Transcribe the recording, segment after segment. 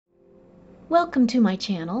Welcome to my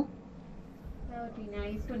channel. That would be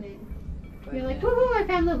nice, wouldn't it? You're like, woohoo, I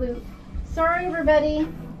found the loot. Sorry, everybody.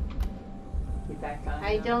 Get back on.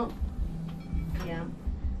 I don't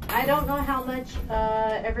know how much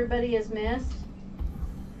everybody has missed.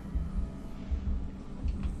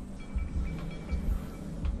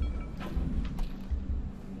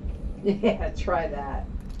 Yeah, try that.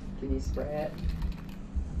 Can you spray it?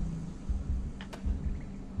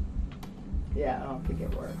 Yeah, I don't think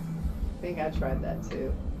it works. I think I tried that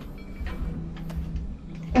too.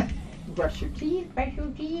 Brush your teeth, brush your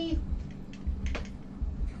teeth.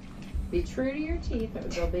 Be true to your teeth or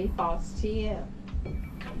they'll be false to you.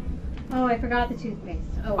 Oh, I forgot the toothpaste.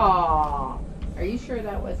 Oh. Aw. Are you sure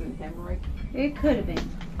that wasn't hemorrhoid? It could have been.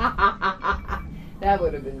 That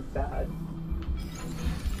would have been sad.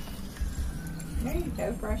 There you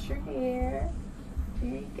go, brush your hair.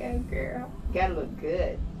 There you go, girl. You gotta look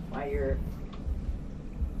good while you're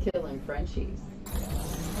killing Frenchies.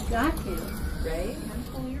 I got to. Right? And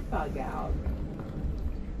pull your bug out.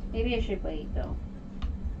 Maybe I should wait, though.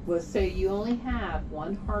 Well, so you only have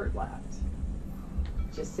one heart left.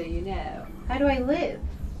 Just so you know. How do I live?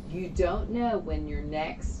 You don't know when your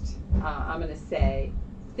next, I'm going to say,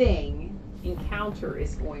 encounter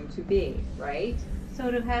is going to be, right? So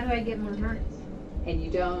how do I get more hearts? And you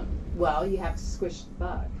don't, well, you have to squish the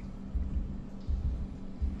bug.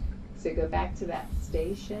 So go back to that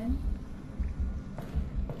station.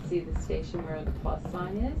 See the station where the plus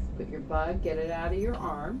sign is? Put your bug, get it out of your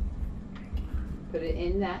arm. Put it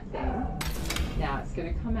in that thing. Now it's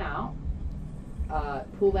going to come out.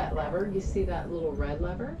 Pull that lever. You see that little red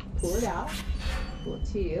lever? Pull it out. Pull it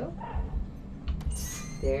to you.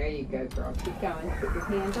 There you go, girl. Keep going. Put your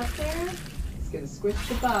hands up there. It's going to squish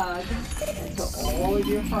the bug until all of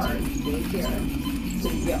your hearts go here. So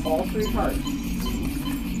you get all 3 hearts.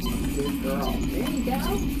 Good girl. There you go.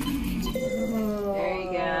 There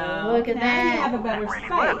you go. Look at now that. You have a better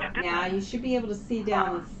sight. Now you should be able to see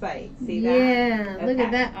down the sight. See that? Yeah, Okay. look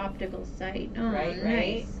at that optical sight. Oh, Right,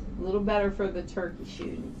 nice. A little better for the turkey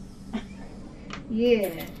shooting.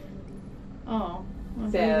 Yeah. Oh, I'll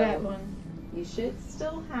do that one. You should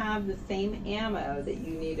still have the same ammo that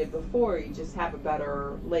you needed before. You just have a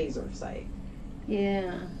better laser sight.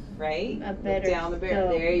 Yeah. Right? A better Look down the barrel.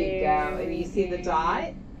 scope. There you go. And you see the There.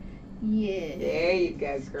 dot? Yeah. There you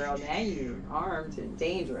go, girl. Now you're armed and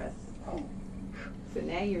dangerous. So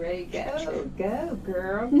now you're ready to go. Go,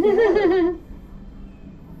 girl. Go.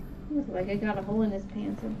 Looks like I got a hole in his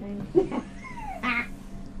pants, I think.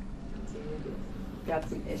 Got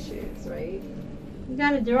some issues, right? You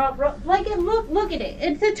gotta drop, like it. Look at it.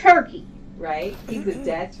 It's a turkey. Right? He's a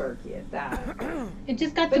dead turkey at that. It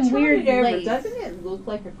just got But some turn weird it over. legs. Doesn't it look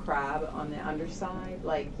like a crab on the underside?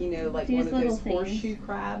 Like, you know, like These one of little those things. horseshoe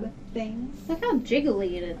crab things? Look how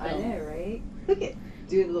jiggly it is, though. I know, right? Look at,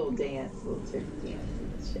 do a little dance, a little turkey dance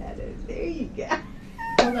in the shadows. There you go.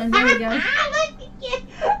 Hold on, there we go. Look at you.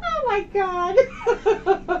 Oh my God.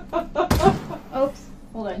 Oops.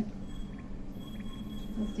 Hold on.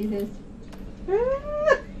 Let's do this.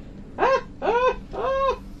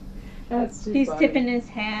 That's too He's funny. tipping his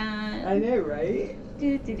hat. I know, right?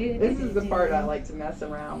 This This is the part I like to mess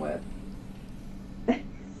around with.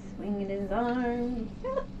 Swinging his arms.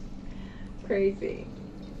 Crazy.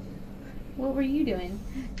 What were you doing?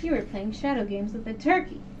 You were playing shadow games with the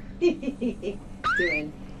turkey.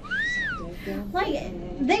 Doing.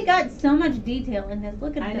 Like, they got so much detail in this.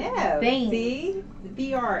 Look at I the know. veins. See?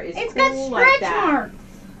 The VR is It's cool got like stretch that. marks.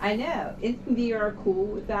 I know. Isn't VR cool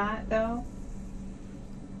with that, though?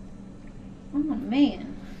 Oh,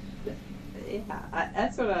 man. Yeah,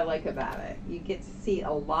 that's what I like about it. You get to see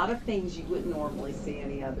a lot of things you wouldn't normally see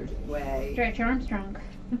any other way. Stretch Armstrong.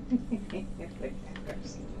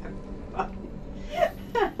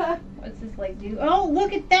 What's this leg do? Oh,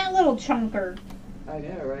 look at that little chunker. I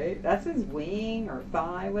know, right? That's his wing or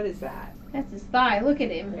thigh. What is that? That's his thigh. Look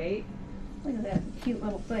at him. Right? Look at that cute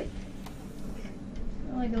little foot.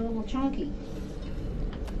 Like a little chunky.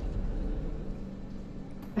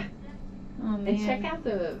 Oh, man. And check out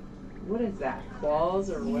the, what is that? Claws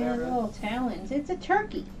or Yeah, whatever? little talons. It's a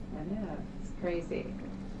turkey I know. It's crazy.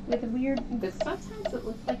 with a weird. But sometimes it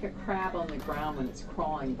looks like a crab on the ground when it's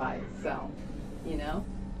crawling by itself. You know?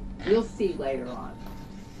 You'll see later on.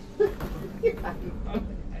 You're having fun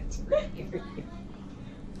with that turkey.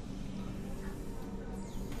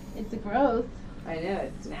 It's a growth, I know,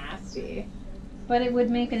 it's nasty. but it would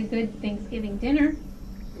make it a good Thanksgiving dinner.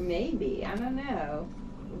 Maybe. I don't know.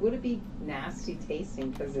 Would it be nasty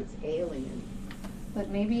tasting because it's alien? But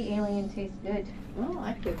maybe alien tastes good. Well,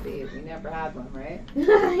 that could be. We never had one, right?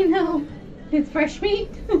 I know. It's fresh meat.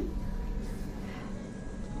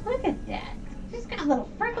 Look at that. got little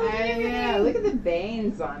freckles and everything. Look at the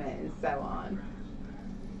veins on it and so on.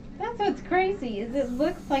 That's what's crazy, is it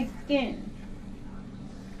looks like skin.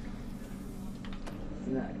 It's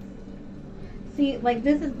nuts. See, like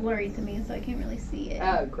this is blurry to me, so I can't really see it.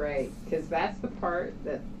 Oh, great. Because that's the part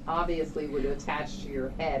that obviously would attach to your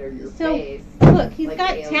head or your So, face. look, he's like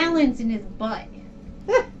got aliens. talons in his butt.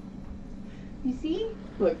 You see?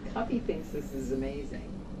 Look, Cuppy thinks this is amazing.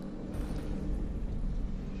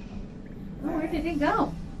 Oh, where did it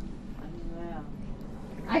go? I don't know.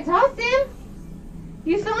 I tossed him?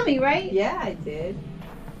 You saw me, right? Yeah, I did.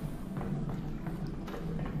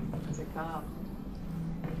 It's a cop.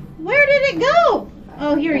 Where did it go?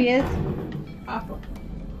 Oh, here he is. Oh.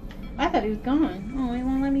 I thought he was gone. Oh, he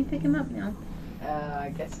won't let me pick him up now.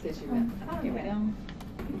 I guess because you went. Oh, Here we yeah. go.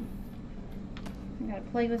 I gotta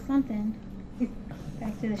play with something.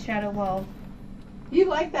 Back to the shadow wall. You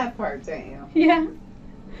like that part, don't you? Yeah.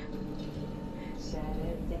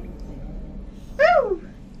 Shadow dancing. Woo!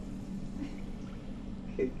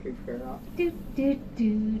 Good girl. Do do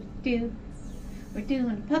do do. We're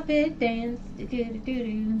doing a puppet dance. Do do do do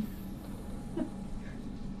do.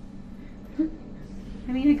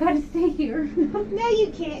 I mean, I gotta stay here. No,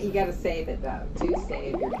 you can't. You gotta save it though. Do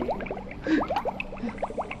save your game.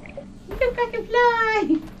 Look, I can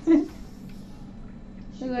fly!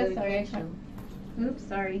 Ooh, I'm sorry. Oops,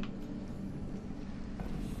 sorry.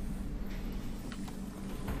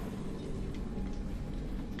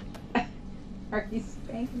 Are you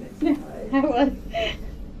spanking it? I was.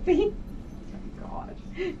 See? Oh, God.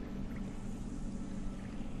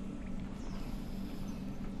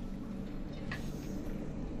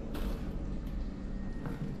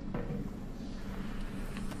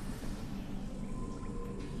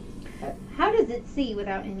 How does it see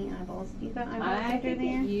without any eyeballs? You got eyeballs I under think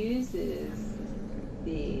there? it uses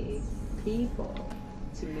the people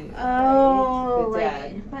to move. Oh, right? The like,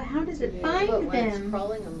 dead. but how does it Yeah, find But when it's them?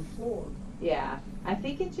 crawling on the floor. Yeah, I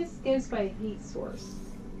think it just goes by heat source,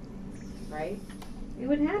 right? It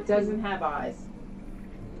would have It doesn't have eyes.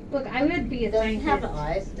 to. Look, I would be a It doesn't have scientist.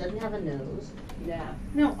 eyes, it doesn't have a nose, Yeah.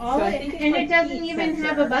 No, all So I it, think it's and like it doesn't heat even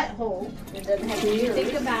have a sensor. butthole. it doesn't have When you ears.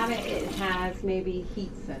 think about it, it has maybe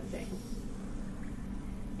heat sensing.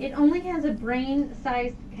 It only has a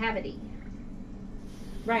brain-sized cavity.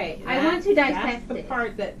 Right. I want to That's dissect the it.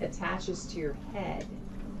 part that attaches to your head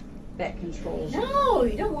that controls you. No,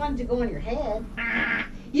 you don't want it to go on your head.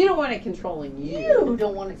 You don't want it controlling you. You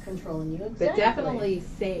don't want it controlling you, exactly. But definitely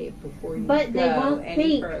save before you But go they won't any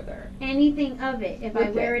think. further. Anything of it if I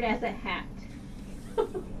Okay. wear it as a hat.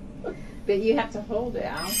 But you have to hold it.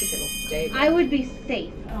 I don't think it'll stay there. I would be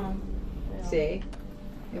safe. See?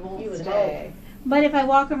 It won't You would stay. But if I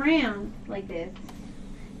walk around like this,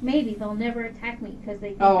 maybe they'll never attack me because they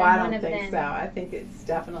think Oh, I I'm one don't of think them. so. I think it's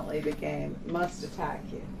definitely the game. Must attack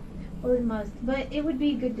you. Well, it must. But it would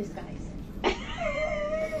be a good disguise.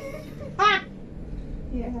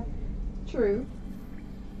 Yeah. True.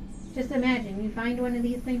 Just imagine, you find one of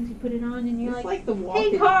these things, you put it on, and you're It's like, like the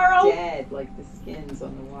Walking Carl." Dead, like the skins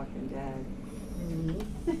on the Walking Dead.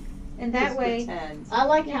 Mhm. and that Just way, pretend. I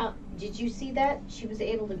like how, did you see that? She was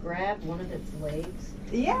able to grab one of its legs.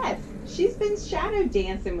 Yes, she's been shadow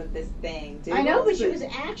dancing with this thing. I know, but she Doodles,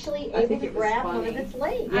 was actually I able think to it was grab one funny. of its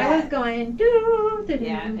legs. Yeah. I was going, doo, doo, doo,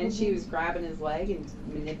 Yeah, doo, and doo, she doo. was grabbing his leg and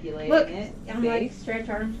manipulating Look, it. I'm See? like Stretch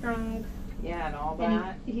Armstrong. Yeah, and all And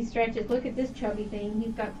that. he stretches. Look at this chubby thing.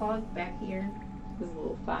 He's got claws back here. His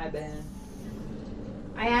little thigh band.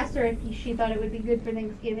 I asked her if she thought it would be good for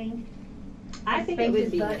Thanksgiving. I think it Spanked would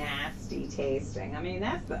his be butt. nasty tasting. I mean,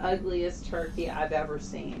 that's the ugliest turkey I've ever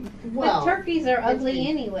seen. Well, but turkeys are ugly been-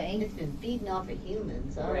 anyway. it's been feeding off of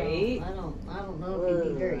humans. Right. I don't know if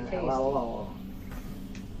it'd be very tasty.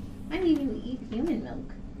 I mean, you eat human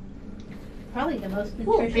milk. Probably the most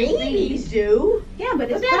Well, nutritious babies thing. do. Yeah, but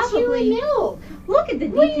But it's that's probably. human milk. Look at the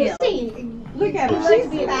What are you detail. saying? Look at her. You like She's to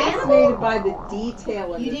be an fascinated animal? by the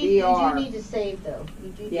detail in You the do VR. need to save though. You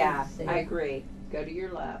do Yeah, need to save. I agree. Go to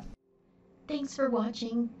your left. Thanks for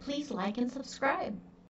watching. Please like and subscribe.